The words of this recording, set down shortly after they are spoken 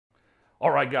All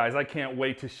right, guys, I can't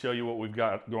wait to show you what we've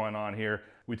got going on here.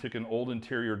 We took an old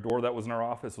interior door that was in our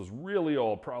office, was really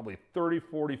old, probably 30,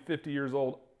 40, 50 years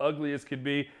old, ugly as could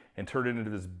be, and turned it into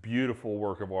this beautiful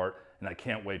work of art, and I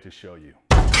can't wait to show you.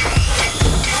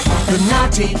 The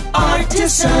Naughty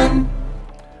Artisan.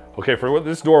 Okay, for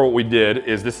this door, what we did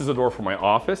is this is a door for my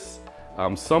office.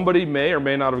 Somebody may or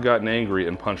may not have gotten angry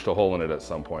and punched a hole in it at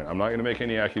some point. I'm not gonna make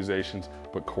any accusations,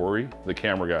 but Corey, the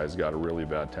camera guy, has got a really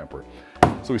bad temper.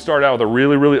 So we started out with a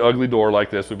really, really ugly door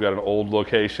like this. We've got an old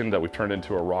location that we've turned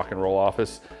into a rock and roll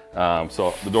office.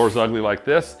 So the door's ugly like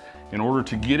this. In order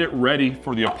to get it ready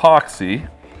for the epoxy,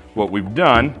 what we've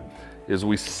done is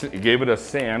we gave it a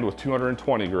sand with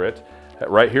 220 grit.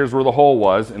 Right here's where the hole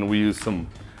was, and we used some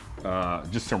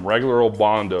just some regular old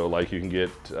Bondo like you can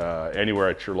get anywhere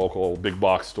at your local big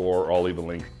box store, or I'll leave a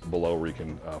link below where you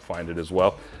can find it as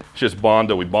well. It's just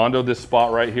Bondo. We Bondoed this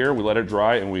spot right here, we let it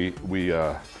dry, and we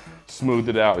smoothed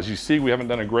it out. As you see, we haven't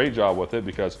done a great job with it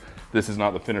because this is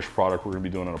not the finished product. We're gonna be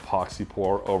doing an epoxy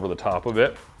pour over the top of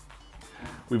it.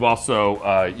 We've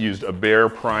also used a bare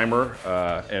primer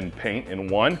and paint in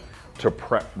one to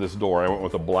prep this door. I went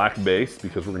with a black base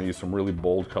because we're gonna use some really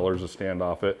bold colors to stand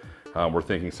off it. We're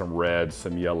thinking some reds,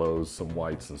 some yellows, some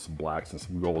whites, and some blacks, and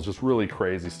some golds. Just really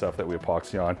crazy stuff that we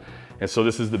epoxy on. And so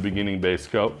this is the beginning base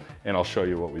coat, and I'll show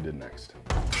you what we did next.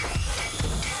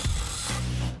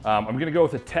 I'm gonna go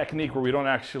with a technique where we don't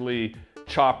actually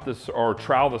chop this or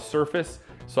trowel the surface.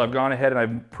 So I've gone ahead and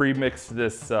I've pre-mixed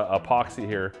this epoxy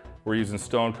here. We're using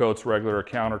Stone Coat's regular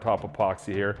countertop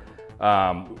epoxy here.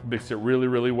 Mixed it really,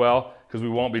 really well because we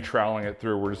won't be troweling it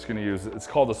through. We're just gonna use, it's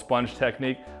called the sponge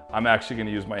technique. I'm actually gonna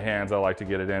use my hands. I like to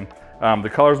get it in. The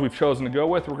colors we've chosen to go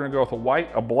with, we're gonna go with a white,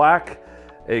 a black,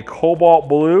 a cobalt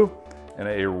blue, and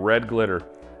a red glitter.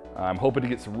 I'm hoping to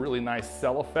get some really nice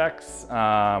cell effects.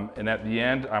 And at the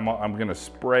end, I'm gonna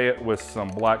spray it with some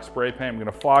black spray paint. I'm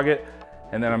gonna fog it,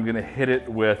 and then I'm gonna hit it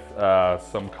with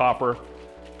some copper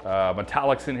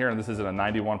metallics in here, and this is in a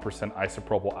 91%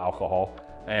 isopropyl alcohol.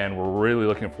 And we're really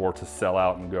looking forward to sell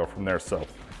out and go from there. So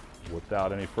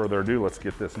without any further ado, let's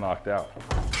get this knocked out.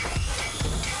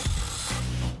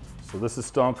 So this is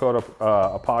Stone Coat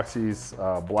Epoxy's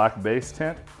black base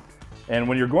tint. And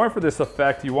when you're going for this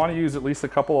effect, you want to use at least a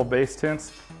couple of base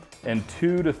tints and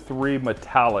 2 to 3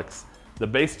 metallics. The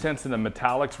base tints and the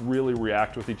metallics really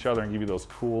react with each other and give you those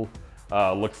cool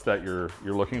looks that you're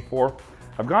looking for.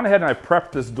 I've gone ahead and I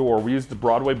prepped this door. We used the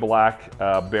Broadway Black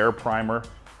Bare Primer.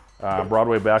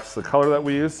 Broadway Black's the color that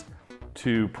we use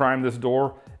to prime this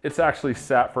door. It's actually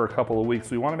sat for a couple of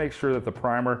weeks. We want to make sure that the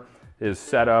primer is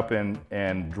set up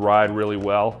and dried really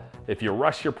well. If you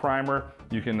rush your primer,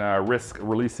 you can risk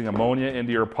releasing ammonia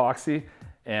into your epoxy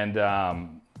and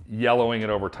yellowing it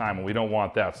over time, and we don't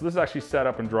want that. So this is actually set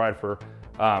up and dried for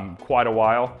quite a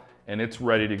while, and it's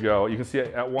ready to go. You can see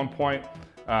at one point,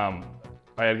 I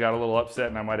had got a little upset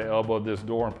and I might have elbowed this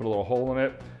door and put a little hole in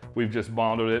it. We've just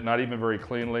Bondoed it, not even very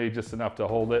cleanly, just enough to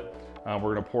hold it.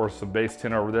 We're gonna pour some base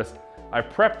tint over this. I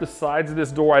prepped the sides of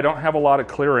this door. I don't have a lot of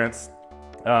clearance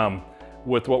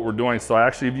with what we're doing, so I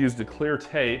actually have used a clear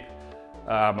tape.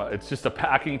 It's just a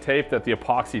packing tape that the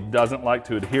epoxy doesn't like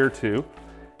to adhere to,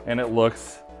 and it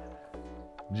looks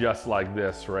just like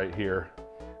this right here.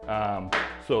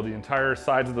 So the entire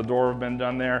sides of the door have been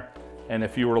done there, and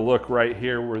if you were to look right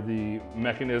here where the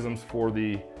mechanisms for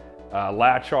the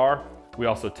latch are, we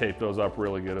also taped those up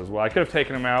really good as well. I could have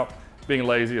taken them out. Being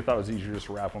lazy, I thought it was easier just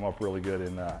to wrap them up really good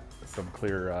in some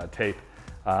clear tape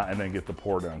and then get the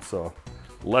pour done. So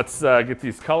let's get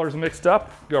these colors mixed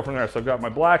up, go from there. So I've got my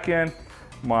black in,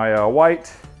 my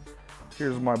white,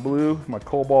 here's my blue, my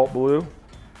cobalt blue.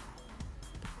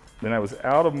 Then I was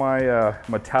out of my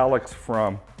metallics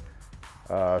from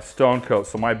Stone Coat,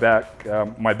 so my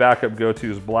backup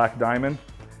go-to is Black Diamond,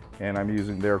 and I'm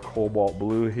using their cobalt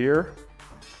blue here.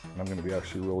 And I'm gonna be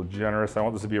actually real generous. I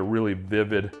want this to be a really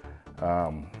vivid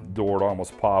door to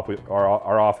almost pop.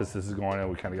 Our office is going in,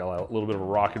 we kind of got a little bit of a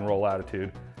rock and roll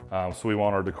attitude. So we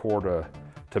want our decor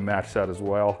to match that as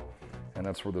well. And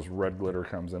that's where this red glitter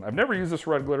comes in. I've never used this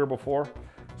red glitter before,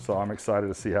 so I'm excited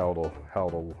to see how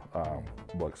it'll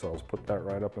look. So I'll just put that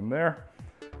right up in there.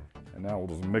 And now we'll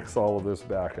just mix all of this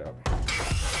back up.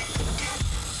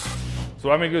 So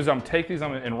what I'm gonna do is I'm taking these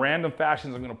in random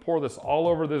fashions. I'm gonna pour this all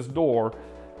over this door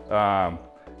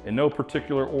in no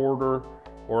particular order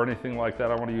or anything like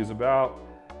that. I wanna use about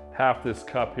half this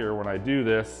cup here when I do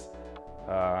this.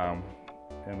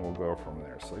 And we'll go from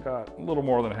there. So I got a little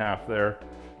more than half there.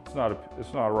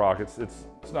 It's not rocket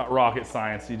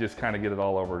science. You just kind of get it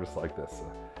all over just like this. So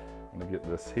I'm gonna get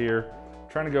this here. I'm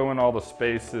trying to go in all the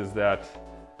spaces that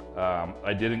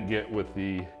I didn't get with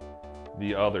the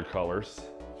other colors.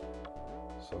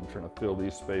 So I'm trying to fill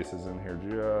these spaces in here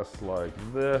just like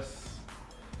this.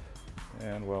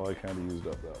 And well, I kind of used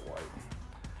up that white.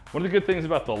 One of the good things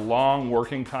about the long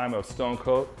working time of stone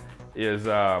coat is,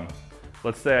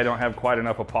 let's say I don't have quite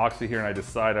enough epoxy here and I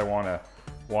decide I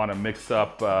want to mix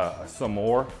up some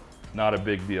more. Not a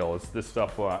big deal. It's this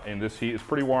stuff in this heat. It's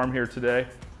pretty warm here today.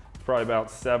 It's probably about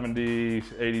 70,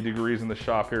 80 degrees in the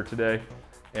shop here today.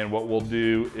 And what we'll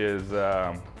do is,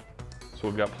 so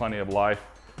we've got plenty of life.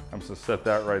 I'm just gonna set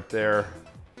that right there.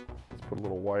 Let's put a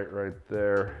little white right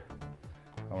there.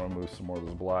 I'm gonna move some more of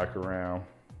this black around.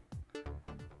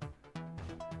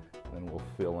 Then we'll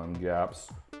fill in gaps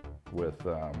with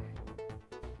our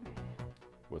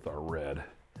red.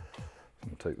 I'm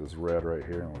gonna take this red right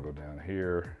here and we'll go down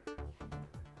here,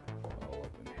 all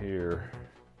up in here.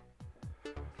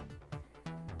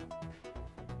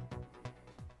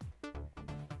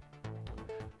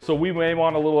 So we may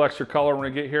want a little extra color when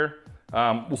we get here.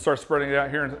 We'll start spreading it out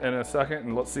here in a second,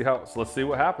 and let's see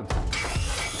what happens.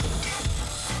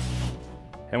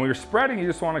 And when you're spreading, you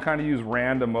just want to kind of use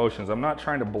random motions. I'm not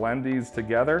trying to blend these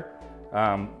together,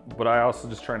 but I also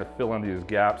just trying to fill in these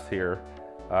gaps here.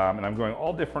 And I'm going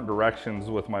all different directions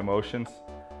with my motions,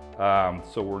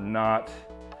 so we're not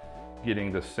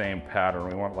getting the same pattern.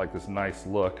 We want like this nice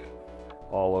look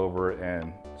all over,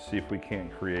 and see if we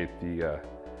can't create the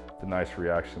nice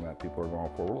reaction that people are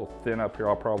going for. We're a little thin up here.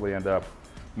 I'll probably end up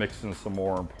mixing some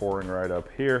more and pouring right up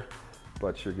here,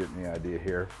 but you're getting the idea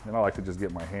here. And I like to just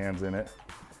get my hands in it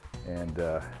and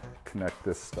connect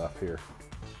this stuff here.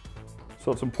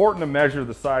 So it's important to measure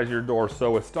the size of your door.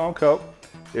 So with stone coat,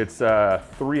 it's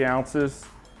 3 ounces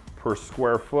per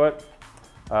square foot.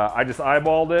 I just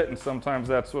eyeballed it, and sometimes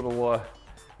that's what'll,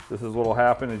 this is what'll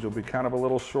happen, is you'll be kind of a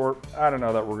little short. I don't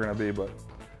know that we're gonna be, but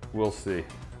we'll see.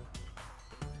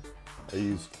 I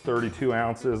used 32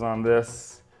 ounces on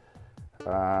this.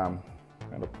 Kind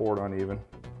of poured uneven.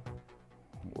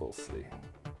 We'll see.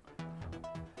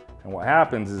 And what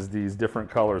happens is these different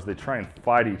colors, they try and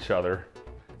fight each other.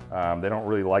 They don't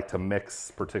really like to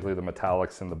mix, particularly the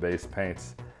metallics and the base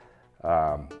paints.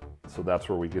 So that's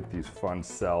where we get these fun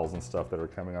cells and stuff that are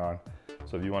coming on.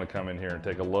 So if you want to come in here and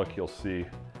take a look, you'll see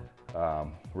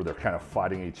where they're kind of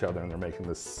fighting each other and they're making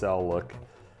this cell look.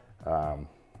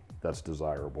 That's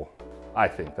desirable. I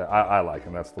think that I like,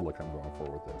 and that's the look I'm going for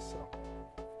with this. So.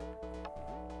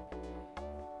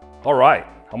 All right,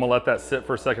 I'm gonna let that sit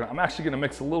for a second. I'm actually gonna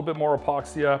mix a little bit more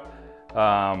epoxy up,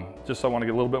 just so I wanna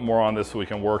get a little bit more on this so we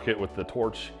can work it with the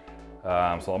torch.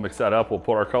 So I'll mix that up, we'll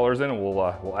put our colors in, and we'll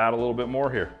add a little bit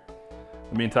more here.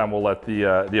 In the meantime, we'll let the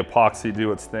epoxy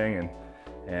do its thing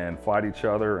and fight each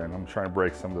other, and I'm trying to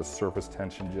break some of the surface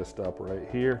tension just up right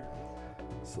here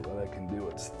so that it can do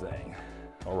its thing.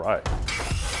 All right.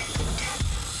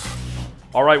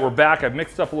 All right, we're back. I've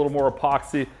mixed up a little more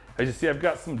epoxy. As you see, I've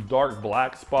got some dark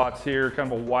black spots here, kind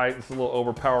of a white. It's a little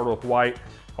overpowered with white.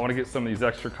 I want to get some of these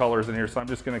extra colors in here, so I'm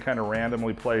just going to kind of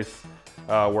randomly place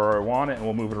where I want it, and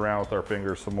we'll move it around with our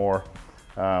fingers some more.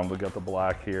 We've got the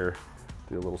black here.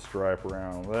 Do a little stripe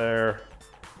around there.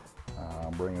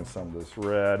 Bring in some of this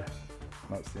red.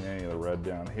 Not seeing any of the red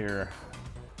down here.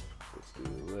 Let's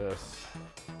do this.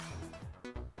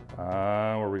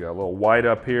 Where we got a little white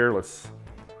up here. Let's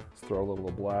throw a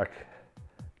little black,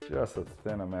 just a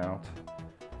thin amount.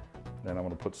 Then I'm going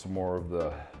to put some more of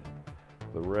the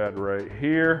red right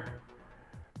here.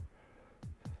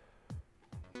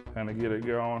 Kind of get it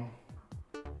going.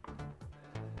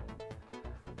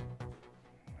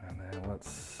 And then let's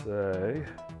say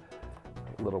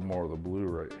a little more of the blue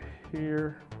right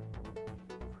here.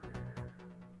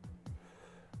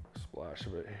 Splash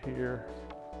of it here.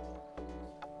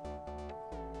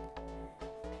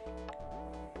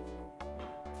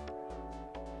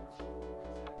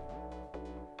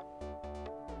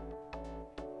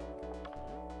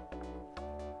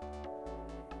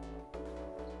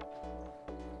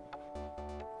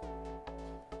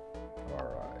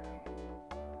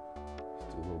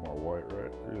 A little more white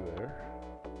right through there.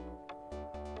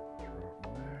 Drop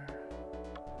there.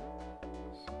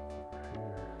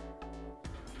 Here.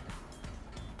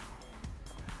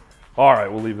 All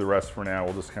right, we'll leave the rest for now.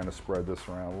 We'll just kind of spread this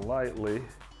around lightly.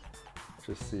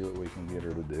 Just see what we can get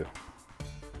her to do.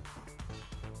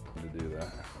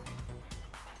 That.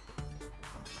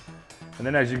 And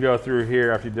then as you go through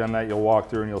here, after you've done that, you'll walk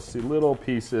through and you'll see little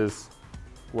pieces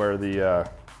where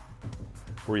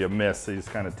where you miss, so you just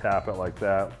kind of tap it like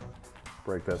that,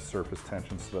 break that surface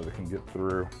tension so that it can get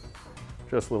through.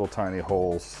 Just little tiny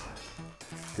holes.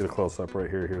 Get a close up right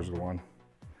here. Here's the one.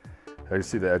 I can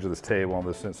see the edge of this table on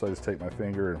this end, so I just take my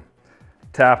finger and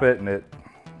tap it, and it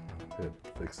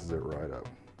fixes it right up.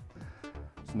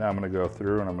 So now I'm gonna go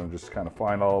through and I'm gonna just kind of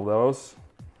find all of those,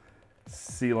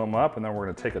 seal them up, and then we're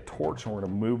gonna take a torch and we're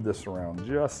gonna move this around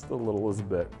just a little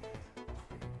bit.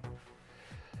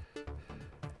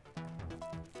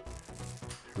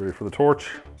 Ready for the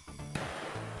torch?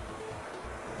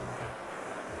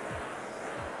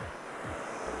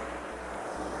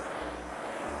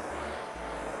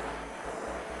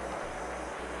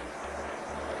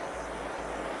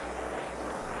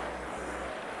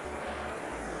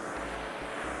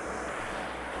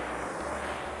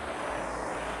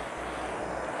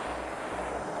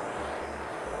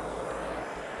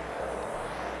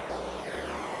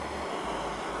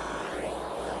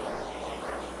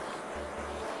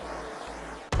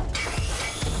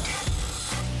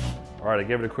 All right, I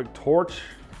gave it a quick torch.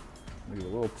 Give it a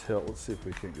little tilt. Let's see if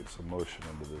we can get some motion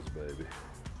into this baby.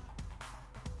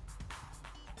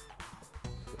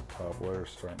 So the top layer is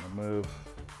starting to move.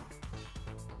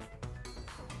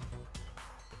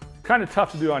 Kind of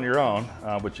tough to do on your own,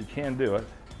 but you can do it.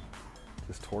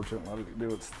 Just torch it and let it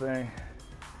do its thing.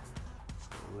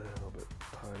 Just a little bit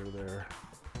tighter there.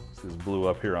 See this blue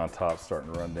up here on top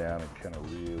starting to run down and kind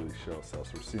of really show itself.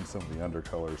 So we're seeing some of the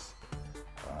undercolors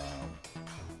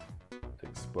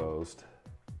exposed.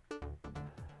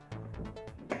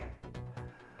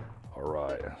 All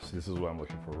right, so this is what I'm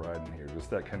looking for right in here, just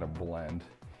that kind of blend.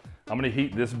 I'm gonna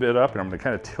heat this bit up and I'm gonna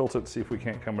kind of tilt it and see if we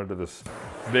can't come into this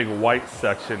big white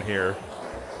section here.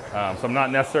 So I'm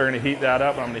not necessarily gonna heat that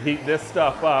up, but I'm gonna heat this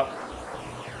stuff up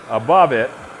above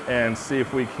it and see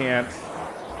if we can't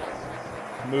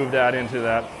move that into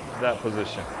that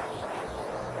position.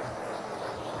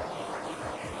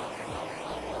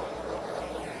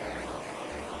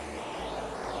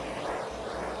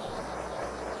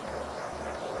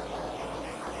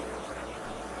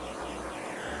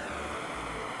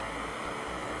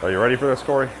 Are you ready for this,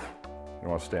 Corey? You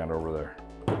want to stand over there.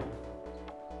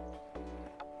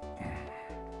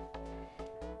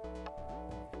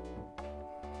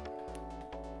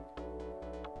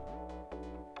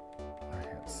 I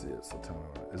can't see it, so tell me,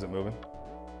 is it moving?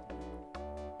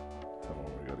 Tell me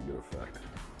when we got a good effect.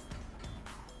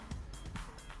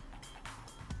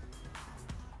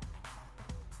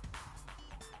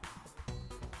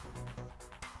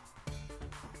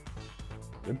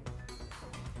 Good.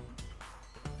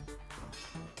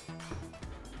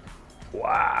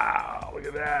 Wow, look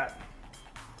at that.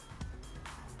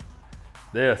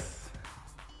 This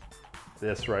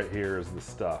right here is the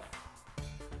stuff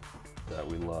that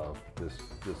we love. This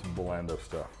blend of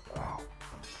stuff. Oh,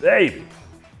 baby.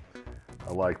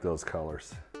 I like those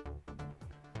colors.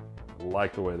 I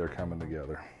like the way they're coming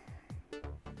together.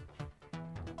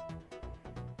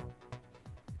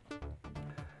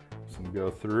 So I'm gonna go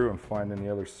through and find any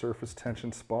other surface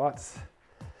tension spots.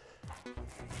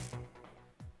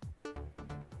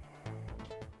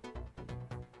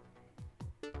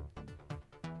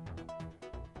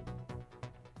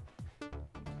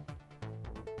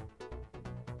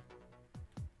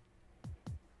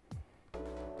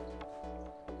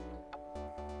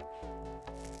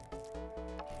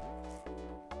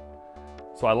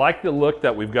 So I like the look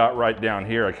that we've got right down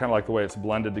here. I kind of like the way it's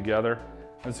blended together.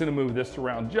 I'm just gonna move this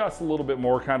around just a little bit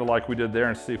more, kind of like we did there,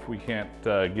 and see if we can't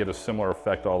get a similar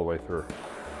effect all the way through.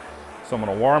 So I'm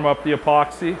gonna warm up the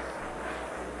epoxy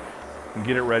and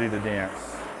get it ready to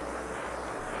dance.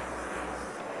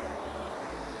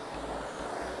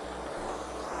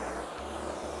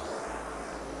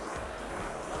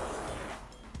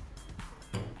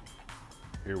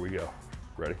 Here we go.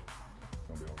 Ready? It's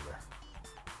gonna be over there.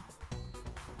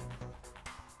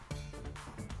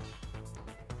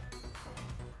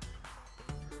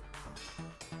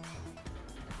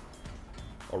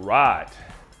 All right,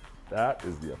 that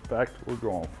is the effect we're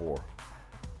going for.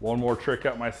 One more trick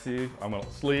up my sleeve. I'm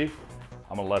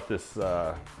gonna let this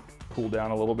cool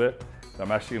down a little bit. I'm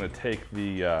actually gonna take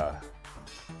the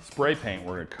spray paint.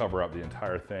 We're gonna cover up the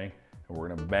entire thing, and we're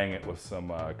gonna bang it with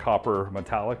some copper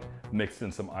metallic, mixed in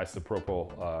some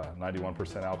isopropyl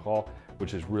 91% alcohol,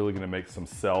 which is really gonna make some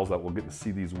cells that we'll get to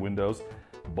see these windows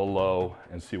below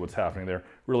and see what's happening there.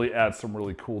 Really add some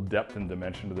really cool depth and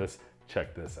dimension to this.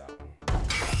 Check this out.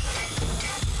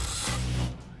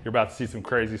 You're about to see some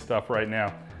crazy stuff right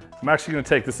now. I'm actually gonna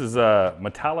take, this is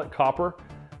metallic copper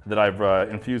that I've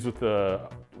infused with the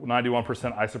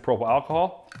 91% isopropyl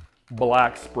alcohol,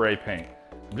 black spray paint.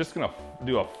 I'm just gonna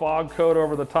do a fog coat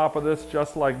over the top of this,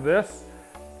 just like this,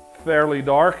 fairly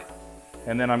dark,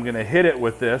 and then I'm gonna hit it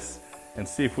with this and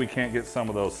see if we can't get some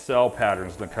of those cell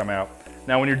patterns to come out.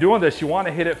 Now when you're doing this, you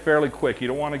wanna hit it fairly quick. You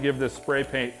don't wanna give this spray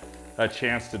paint a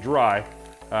chance to dry.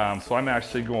 So I'm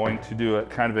actually going to do it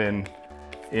kind of in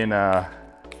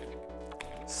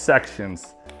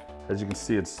sections As you can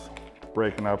see, it's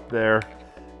breaking up there.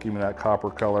 Give me that copper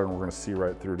color, and we're gonna see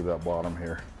right through to that bottom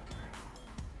here.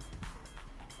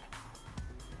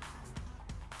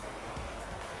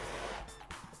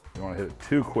 You don't wanna hit it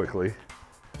too quickly,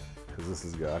 because this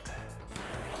has got,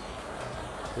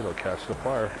 it'll catch the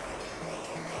fire.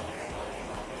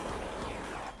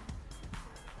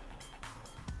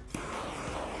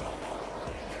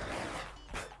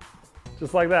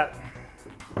 Just like that.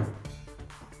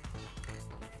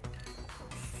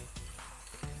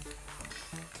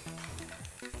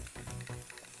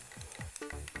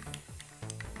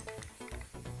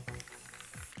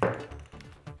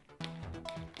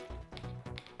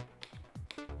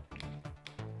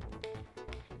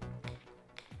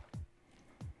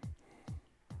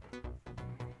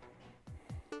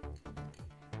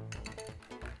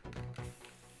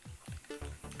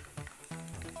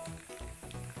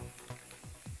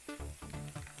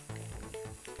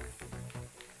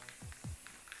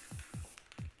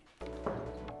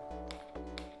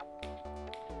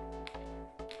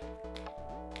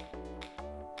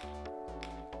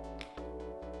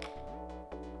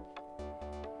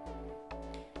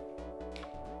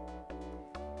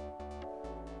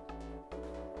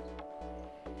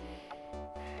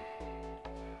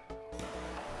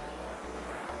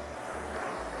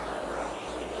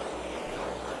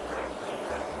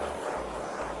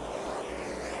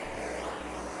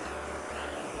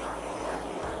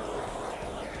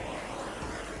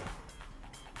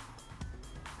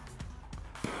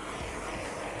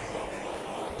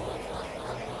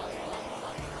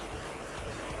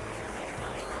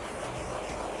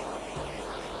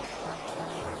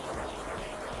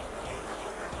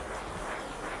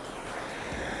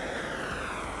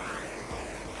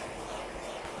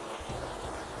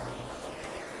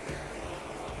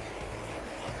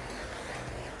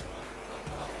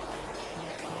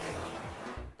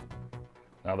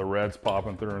 Now the red's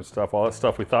popping through and stuff, all that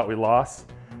stuff we thought we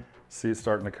lost. See it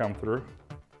starting to come through.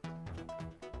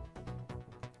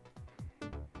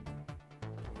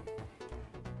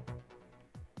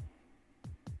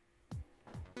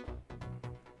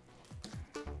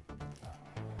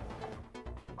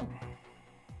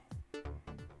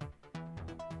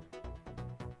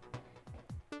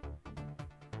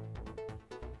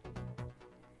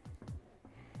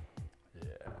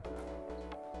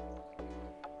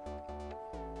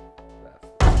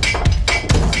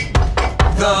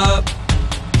 The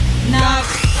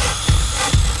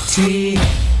naughty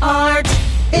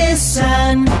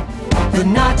artisan. The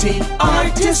naughty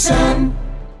artisan.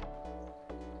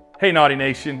 Hey Naughty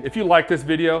Nation, if you like this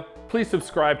video, please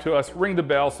subscribe to us, ring the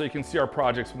bell so you can see our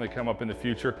projects when they come up in the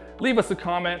future. Leave us a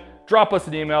comment, drop us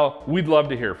an email. We'd love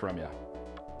to hear from you.